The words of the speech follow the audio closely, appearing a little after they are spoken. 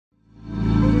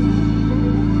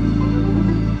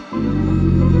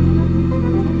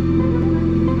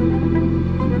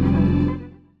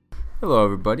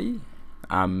everybody,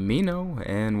 I'm Menoe,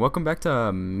 and welcome back to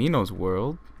Menoe's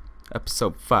World,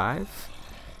 episode 5.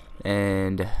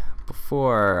 And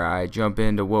before I jump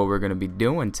into what we're going to be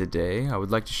doing today, I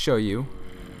would like to show you,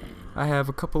 I have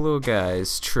a couple little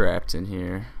guys trapped in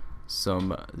here,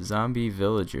 some zombie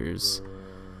villagers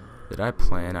that I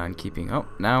plan on keeping. Oh,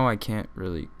 now I can't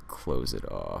really close it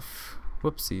off.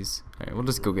 Whoopsies. Alright, we'll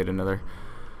just go get another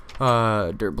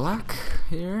dirt block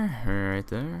here, right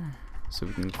there, so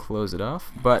we can close it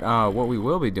off. But what we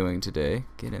will be doing today,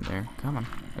 get in there, come on,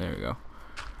 there we go.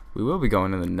 We will be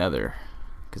going to the Nether,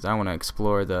 because I want to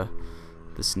explore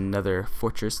this Nether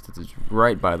fortress that is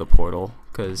right by the portal,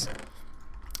 because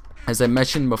as I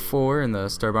mentioned before in the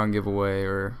Starbound giveaway,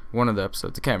 or one of the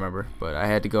episodes, I can't remember, but I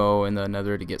had to go in the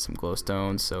Nether to get some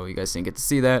glowstones, so you guys didn't get to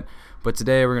see that. But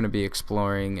today we're going to be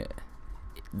exploring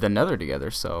the Nether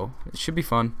together, so it should be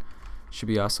fun, should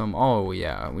be awesome. Oh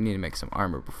yeah, we need to make some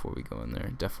armor before we go in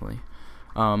there, definitely.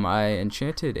 I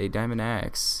enchanted a diamond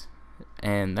axe,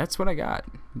 and that's what I got.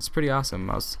 It's pretty awesome.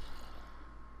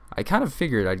 I kind of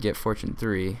figured I'd get Fortune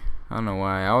 3. I don't know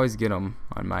why, I always get them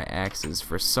on my axes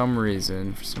for some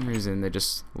reason. They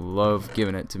just love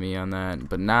giving it to me on that,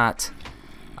 but not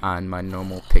on my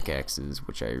normal pickaxes,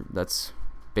 which that's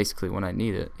basically when I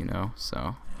need it, you know,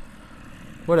 so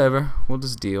whatever, we'll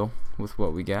just deal with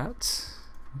what we got.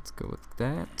 Let's go with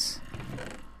that.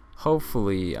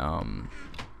 Hopefully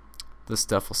the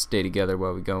stuff will stay together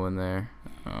while we go in there.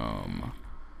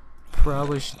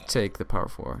 Probably should take the power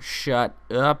 4. Shut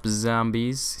up,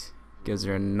 zombies. You guys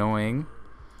are annoying.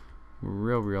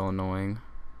 Real annoying.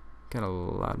 Got a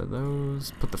lot of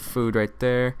those. Put the food right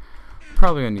there.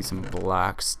 Probably gonna need some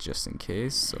blocks just in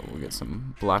case, so we'll get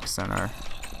some blocks on our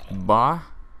bar.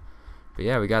 But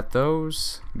yeah, we got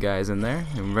those guys in there,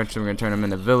 and eventually we're gonna turn them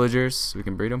into villagers so we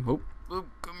can breed them. Oop, oop,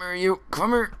 come here, you,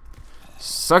 come here.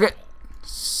 Suck it,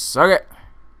 suck it.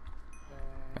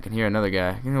 I can hear another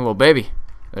guy. He's a little baby.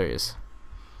 There he is.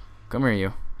 Come here,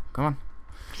 you. Come on,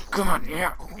 come on.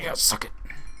 Yeah, suck it.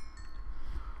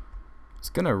 It's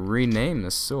gonna rename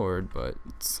the sword, but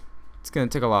it's gonna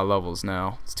take a lot of levels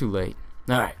now. It's too late.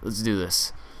 All right, let's do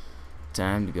this.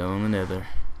 Time to go in the Nether.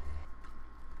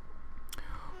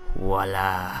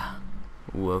 Voila!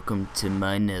 Welcome to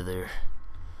my Nether.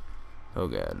 Oh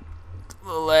god, it's a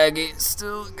little laggy.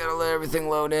 Still gotta let everything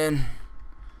load in.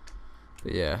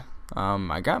 But yeah,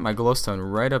 I got my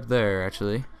glowstone right up there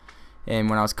actually. And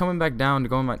when I was coming back down to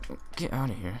go in my get out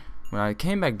of here. When I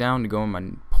came back down to go in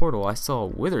my portal, I saw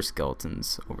wither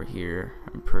skeletons over here.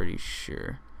 I'm pretty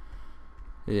sure.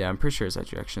 Yeah, I'm pretty sure it's that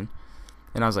direction.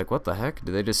 And I was like, what the heck?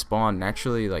 Do they just spawn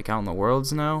naturally like out in the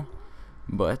worlds now?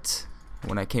 But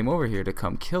when I came over here to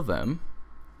come kill them,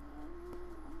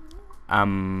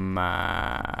 don't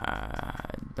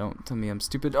tell me I'm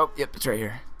stupid. Oh, yep, it's right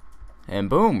here. And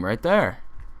boom, right there.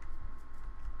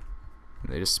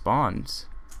 They just spawned.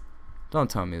 Don't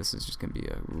tell me this is just gonna be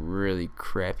a really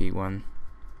crappy one.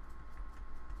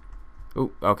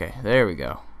 Oh, okay, there we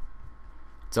go.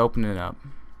 It's opening up.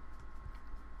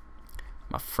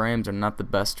 My frames are not the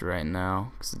best right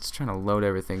now because it's trying to load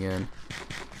everything in.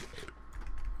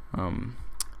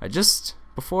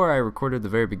 Before I recorded the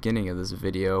very beginning of this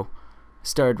video, I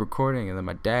started recording and then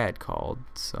my dad called,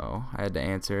 so I had to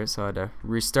answer it, so I had to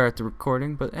restart the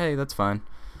recording, but hey, that's fine.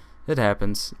 It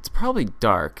happens. It's probably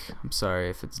dark. I'm sorry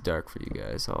if it's dark for you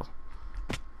guys. I'll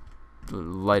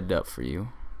light it up for you.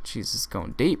 Jeez, it's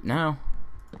going deep now.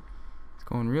 It's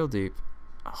going real deep.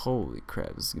 Holy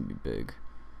crap, this is gonna be big.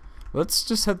 Let's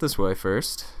just head this way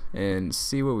first and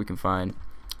see what we can find.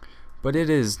 But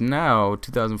it is now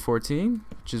 2014,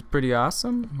 which is pretty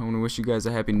awesome. I want to wish you guys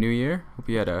a happy new year. Hope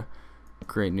you had a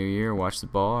great new year. Watched the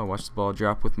ball. I watched the ball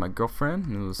drop with my girlfriend,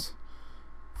 and it was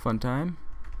a fun time.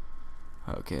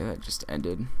 Okay, that just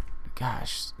ended.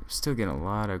 Gosh, I'm still getting a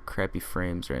lot of crappy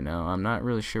frames right now. I'm not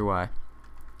really sure why.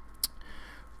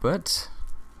 But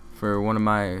for one of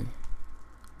my,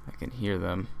 I can hear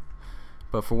them.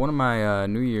 But for one of my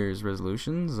New Year's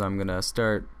resolutions, I'm gonna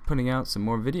start putting out some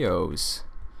more videos.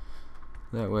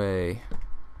 That way,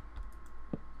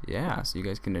 yeah, so you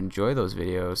guys can enjoy those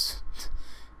videos.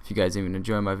 If you guys even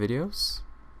enjoy my videos,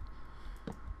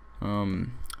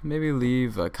 maybe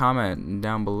leave a comment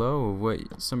down below of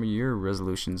what some of your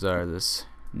resolutions are this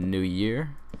new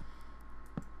year.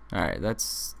 Alright,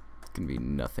 that's gonna be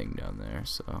nothing down there,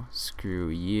 so screw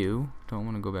you. Don't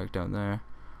want to go back down there.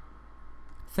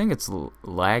 I think it's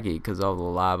laggy because all the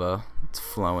lava, it's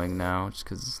flowing now just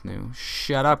because it's new.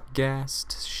 Shut up,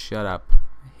 Ghast. Shut up.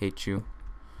 I hate you.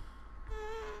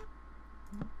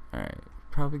 Alright,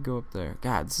 probably go up there.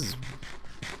 God, this is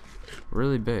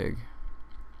really big.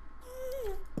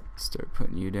 Start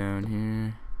putting you down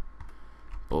here.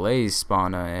 Blaze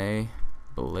spawner, eh?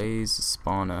 Blaze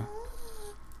spawner.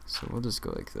 So we'll just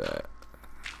go like that.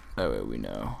 That way we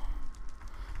know.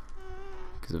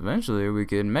 Because eventually we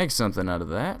can make something out of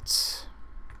that.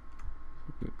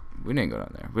 We didn't go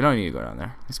down there. We don't need to go down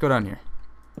there. Let's go down here.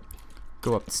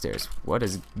 Go up the stairs. What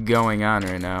is going on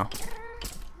right now?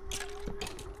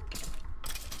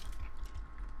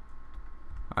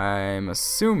 I'm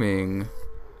assuming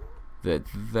that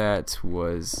that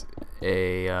was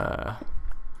a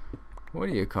what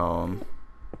do you call them?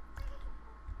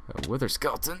 A wither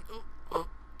skeleton. Oh,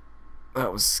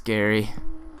 that was scary.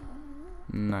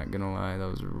 I'm not gonna lie, that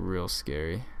was real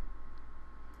scary.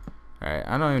 Alright,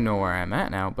 I don't even know where I'm at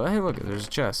now, but hey, look, there's a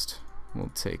chest.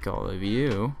 We'll take all of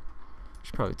you.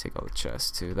 Should probably take all the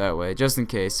chests too. That way, just in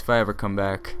case, if I ever come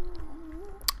back,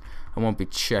 I won't be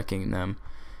checking them.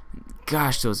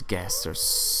 Gosh, those guests are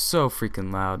so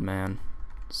freaking loud, man.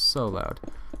 So loud.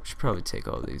 We should probably take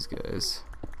all these guys.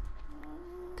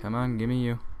 Come on, give me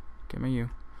you. Give me you.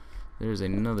 There's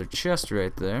another chest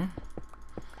right there.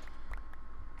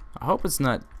 I hope it's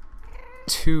not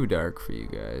too dark for you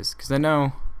guys, because I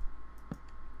know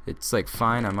it's like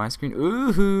fine on my screen.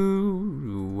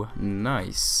 Ooh,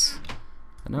 nice.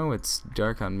 I know it's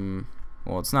dark on,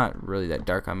 well, it's not really that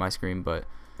dark on my screen, but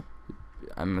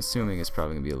I'm assuming it's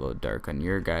probably gonna be a little dark on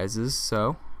your guys's,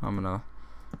 so I'm gonna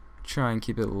try and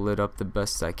keep it lit up the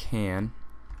best I can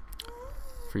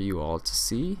for you all to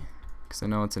see, because I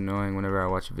know it's annoying whenever I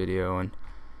watch a video and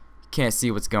you can't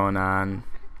see what's going on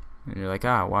and you're like,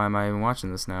 why am I even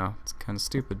watching this now? It's kind of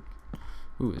stupid.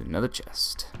 Ooh, another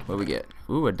chest. What do we get?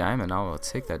 Ooh, a diamond. I'll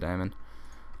take that diamond.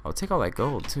 I'll take all that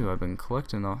gold too. I've been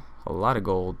collecting a lot of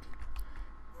gold.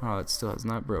 Oh, it still has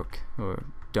not broke or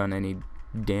done any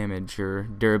damage or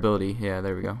durability. Yeah,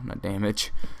 there we go. Not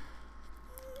damage.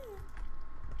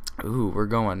 Ooh, we're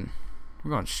going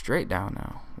straight down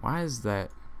now. Why is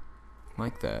that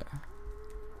like that?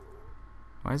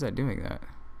 Why is that doing that?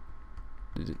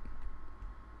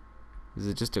 Is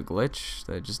it just a glitch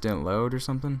that it just didn't load or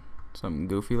something? Something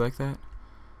goofy like that?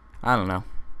 I don't know.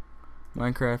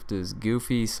 Minecraft is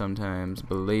goofy sometimes,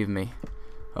 believe me.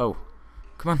 Oh,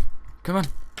 come on, come on,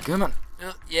 come on.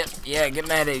 Yep, yeah, get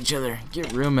mad at each other.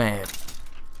 Get real mad.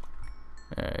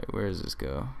 Alright, where does this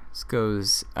go? This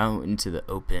goes out into the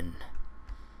open.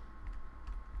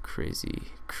 Crazy,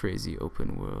 crazy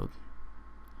open world.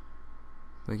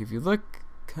 Like, if you look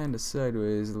kind of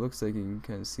sideways, it looks like you can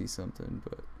kind of see something,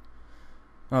 but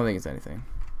I don't think it's anything.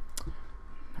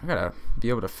 I gotta be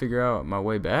able to figure out my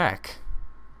way back.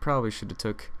 Probably should have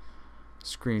took a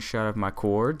screenshot of my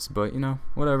cords, but you know,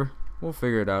 whatever. We'll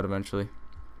figure it out eventually.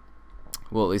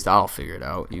 Well, at least I'll figure it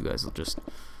out. You guys will just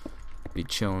be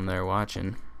chilling there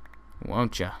watching,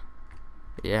 won't ya?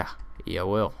 Yeah, you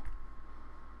will.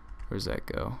 Where's that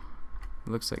go?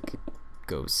 It looks like it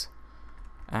goes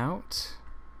out,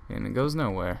 and it goes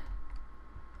nowhere.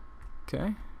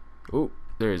 Okay. Ooh,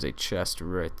 there is a chest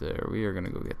right there. We are gonna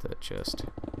go get that chest.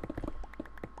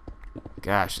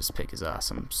 Gosh, this pick is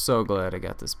awesome. I'm so glad I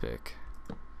got this pick.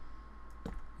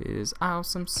 It is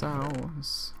awesome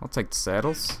sauce. I'll take the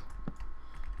saddles.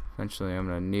 Eventually I'm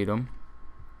gonna need them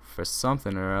for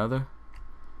something or other.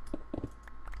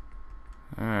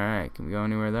 Alright, can we go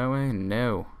anywhere that way?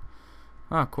 No.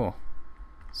 Oh, cool.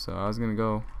 So I was gonna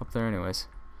go up there anyways.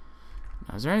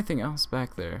 Now, is there anything else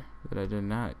back there that I did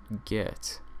not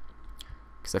get?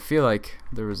 Because I feel like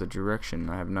there was a direction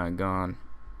I have not gone.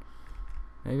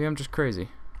 Maybe I'm just crazy.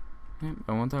 Yep,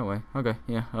 I went that way. Okay,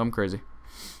 yeah, I'm crazy.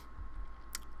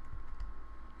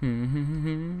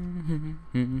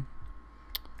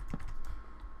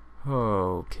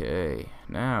 Okay,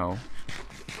 now.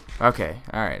 Okay,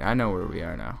 alright, I know where we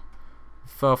are now.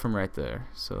 Fell from right there,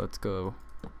 so let's go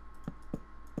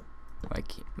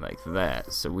like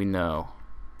that, so we know.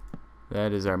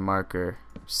 That is our marker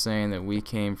saying that we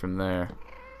came from there.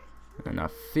 And I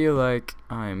feel like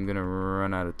I'm gonna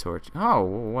run out of torch. Oh,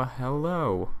 well,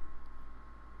 hello.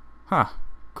 Huh,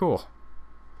 cool.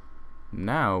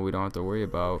 Now we don't have to worry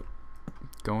about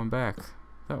going back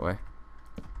that way.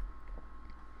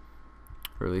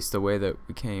 Or at least the way that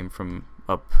we came from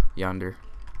up yonder.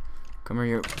 Come here,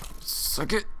 you.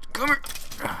 Suck it. Come here.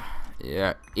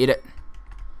 Yeah, eat it.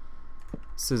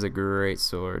 This is a great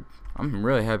sword. I'm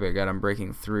really happy I got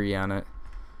Unbreaking 3 on it.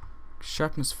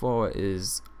 Sharpness 4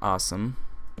 is awesome.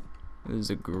 It is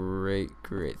a great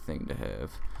thing to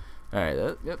have.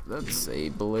 Alright, yep, that's a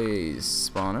blaze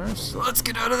spawner. So let's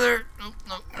get out of there.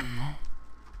 Nope.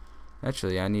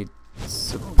 Actually, I need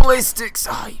some blaze sticks.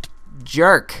 Oh, you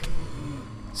jerk.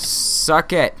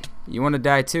 Suck it. You want to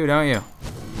die too, don't you?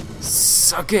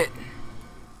 Suck it.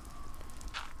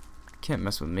 Can't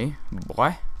mess with me,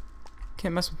 boy.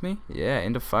 Can't mess with me. Yeah,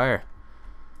 into fire.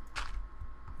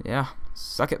 Yeah,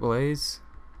 suck it, Blaze.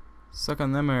 Suck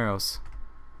on them arrows.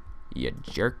 You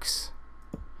jerks.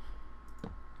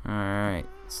 Alright,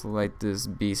 let's light this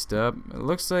beast up. It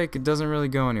looks like it doesn't really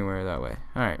go anywhere that way.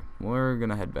 Alright, we're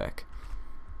gonna head back.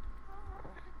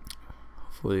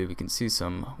 Hopefully we can see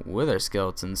some wither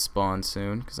skeletons spawn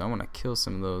soon, because I want to kill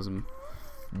some of those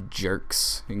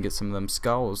jerks and get some of them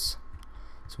skulls.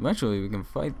 So eventually we can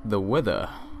fight the wither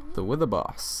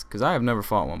boss, because I have never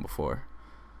fought one before.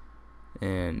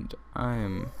 And I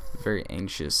am very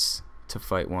anxious to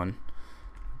fight one,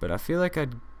 but I feel like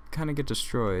I'd kind of get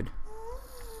destroyed.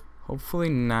 Hopefully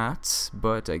not,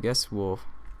 but I guess we'll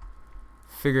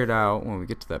figure it out when we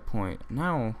get to that point.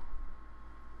 Now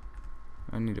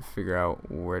I need to figure out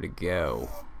where to go.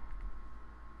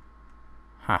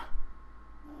 Huh.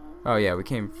 Oh yeah, we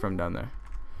came from down there.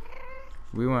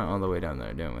 We went all the way down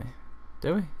there, didn't we?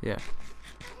 Did we? Yeah.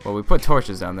 Well, we put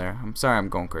torches down there. I'm sorry I'm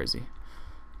going crazy.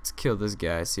 Let's kill this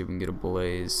guy, see if we can get a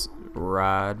blaze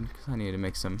rod, because I need to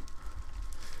make some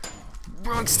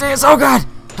brewing stands. Oh god!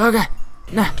 Oh god!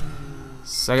 Nah!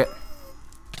 Suck it.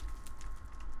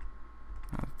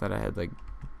 I thought I had like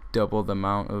double the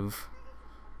amount of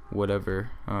whatever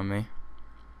on me.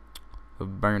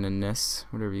 Of burningness,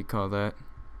 whatever you call that.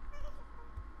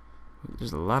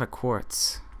 There's a lot of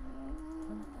quartz.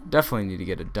 Definitely need to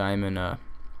get a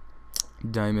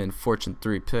diamond fortune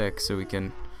 3 pick so we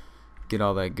can get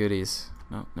all that goodies.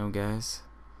 No guys.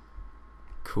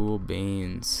 Cool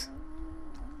beans.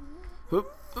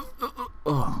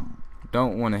 Oh,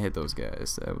 don't want to hit those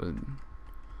guys. That would.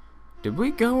 Did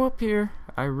we go up here?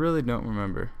 I really don't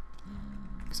remember.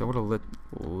 Cause I would have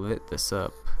lit this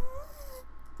up,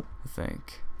 I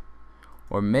think.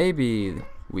 Or maybe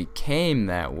we came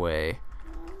that way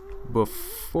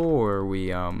before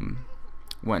we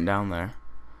went down there.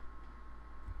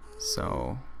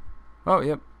 So, oh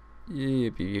yep.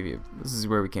 Yep. This is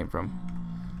where we came from.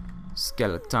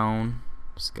 Skeleton.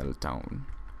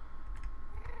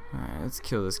 Alright, let's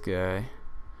kill this guy.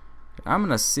 I'm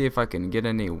gonna see if I can get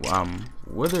any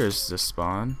withers to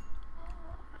spawn.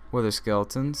 Wither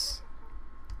skeletons.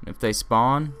 If they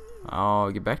spawn,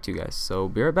 I'll get back to you guys. So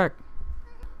be right back.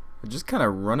 I'm just kind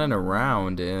of running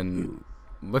around and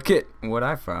look at what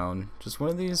I found. Just one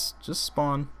of these just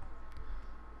spawn.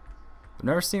 I've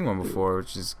never seen one before,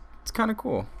 which is it's kind of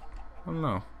cool. I don't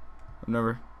know. I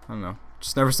don't know.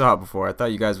 Just never saw it before. I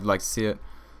thought you guys would like to see it,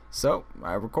 so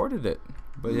I recorded it.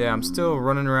 But yeah, I'm still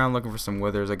running around looking for some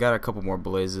withers. I got a couple more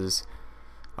blazes.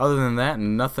 Other than that,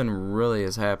 nothing really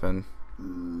has happened.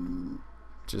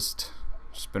 Just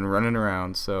been running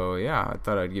around. So yeah, I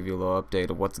thought I'd give you a little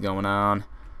update of what's going on.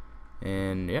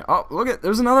 And yeah, oh look at,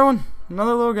 there's another one,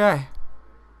 another little guy.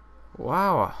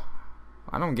 Wow,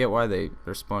 I don't get why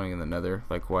they're spawning in the Nether.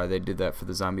 Like why they did that for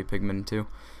the zombie pigmen too.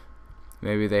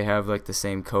 Maybe they have like the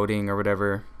same coding or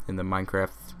whatever in the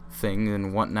Minecraft thing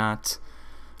and whatnot.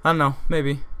 I don't know,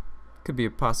 maybe. Could be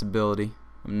a possibility.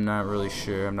 I'm not really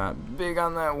sure. I'm not big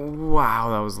on that. Wow,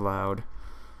 that was loud.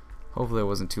 Hopefully it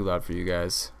wasn't too loud for you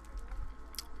guys.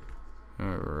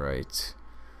 Alright.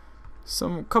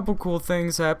 Couple cool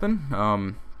things happen.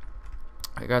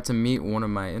 I got to meet one of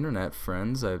my internet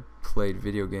friends I've played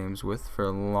video games with for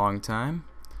a long time.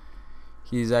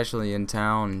 He's actually in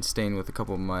town and staying with a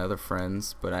couple of my other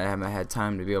friends, but I haven't had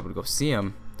time to be able to go see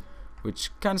him, which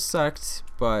kind of sucked.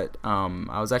 But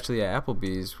I was actually at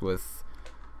Applebee's with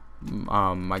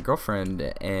my girlfriend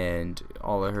and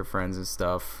all of her friends and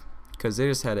stuff, because they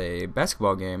just had a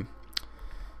basketball game,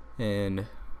 and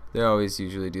they always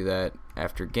usually do that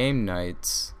after game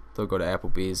nights. They'll go to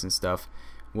Applebee's and stuff.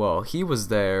 Well, he was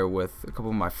there with a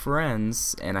couple of my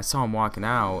friends, and I saw him walking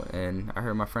out, and I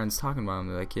heard my friends talking about him.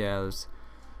 They're like, yeah, he's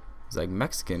like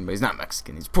Mexican, but he's not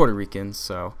Mexican, he's Puerto Rican.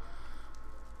 So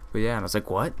but yeah, and I was like,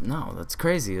 what? No, that's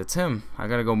crazy, that's him. I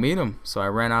gotta go meet him. So I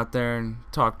ran out there and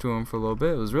talked to him for a little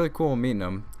bit. It was really cool meeting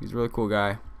him. He's a really cool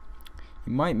guy.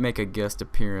 He might make a guest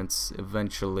appearance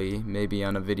eventually, maybe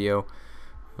on a video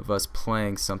of us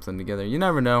playing something together. You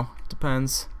never know,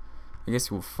 depends. I guess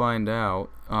we'll find out.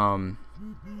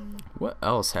 What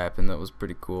else happened that was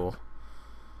pretty cool?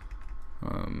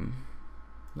 I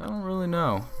don't really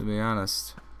know, to be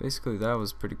honest. Basically, that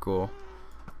was pretty cool.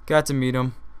 Got to meet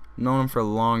him. Known him for a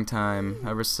long time,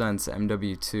 ever since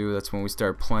MW2. That's when we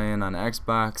started playing on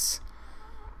Xbox.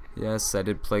 Yes, I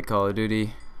did play Call of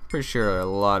Duty. Pretty sure a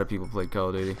lot of people played Call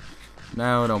of Duty.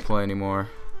 Now I don't play anymore.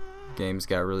 Games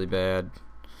got really bad.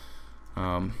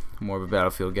 More of a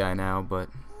Battlefield guy now, but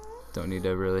don't need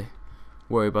to really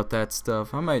worry about that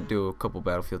stuff. I might do a couple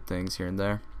Battlefield things here and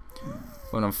there,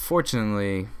 but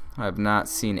unfortunately I have not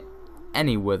seen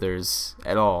any withers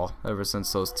at all ever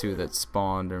since those two that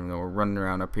spawned and were running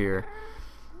around up here.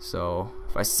 So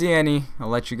if I see any, I'll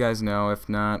let you guys know. If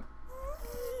not,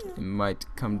 it might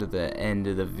come to the end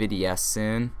of the video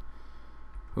soon.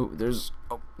 Ooh, there's...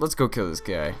 Oh, let's go kill this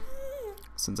guy.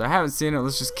 Since I haven't seen it,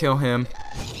 let's just kill him.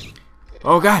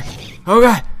 Oh god! Oh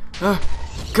god!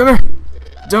 Come here!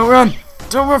 Don't run!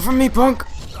 Don't run from me, punk!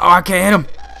 Oh, I can't hit him!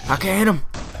 I can't hit him!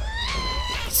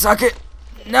 Suck it!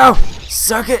 No!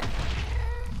 Suck it!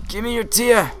 Give me your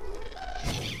tia!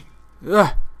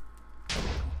 Ugh!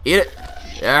 Eat it!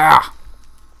 Yeah!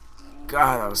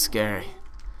 God, that was scary.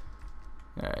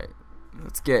 Alright.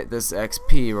 Let's get this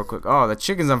XP real quick. Oh, the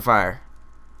chicken's on fire.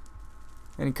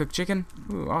 Any cooked chicken?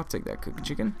 Ooh, I'll take that cooked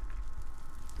chicken.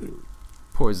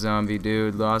 Poor zombie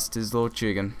dude lost his little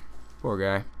chicken. Poor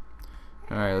guy.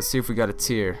 Alright, let's see if we got a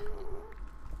tier.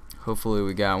 Hopefully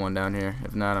we got one down here.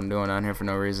 If not, I'm doing down here for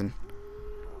no reason.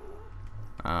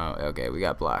 Okay, we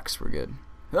got blocks. We're good.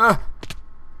 Ah!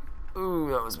 Ooh,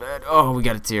 that was bad. Oh, we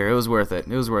got a tier. It was worth it.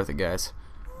 It was worth it, guys.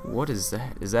 What is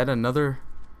that? Is that another...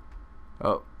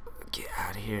 Oh, get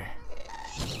out of here.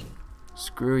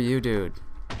 Screw you, dude.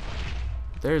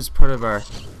 There's part of our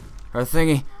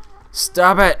thingy.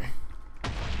 Stop it!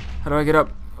 How do I get up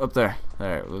there?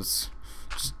 Alright, let's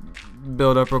just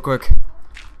build up real quick.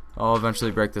 I'll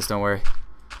eventually break this, don't worry.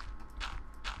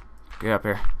 Get up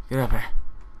here. Get up here.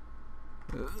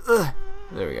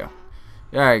 There we go.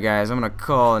 Alright guys, I'm gonna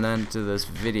call an end to this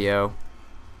video.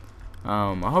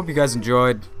 I hope you guys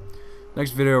enjoyed.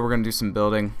 Next video we're gonna do some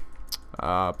building.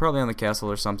 Probably on the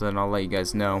castle or something. I'll let you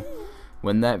guys know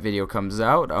when that video comes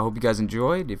out. I hope you guys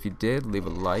enjoyed. If you did, leave a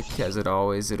like. As it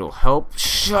always, it'll help.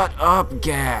 Shut up,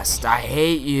 Ghast. I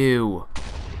hate you.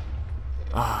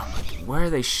 Where are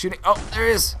they shooting? Oh, there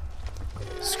it is.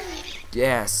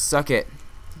 Yeah, suck it.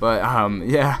 But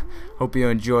yeah, hope you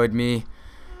enjoyed me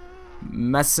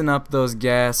messing up those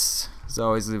Ghasts. As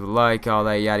always, leave a like, all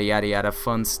that yada yada yada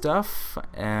fun stuff.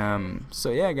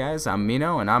 So yeah guys, I'm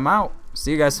Menoe and I'm out.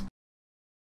 See you guys.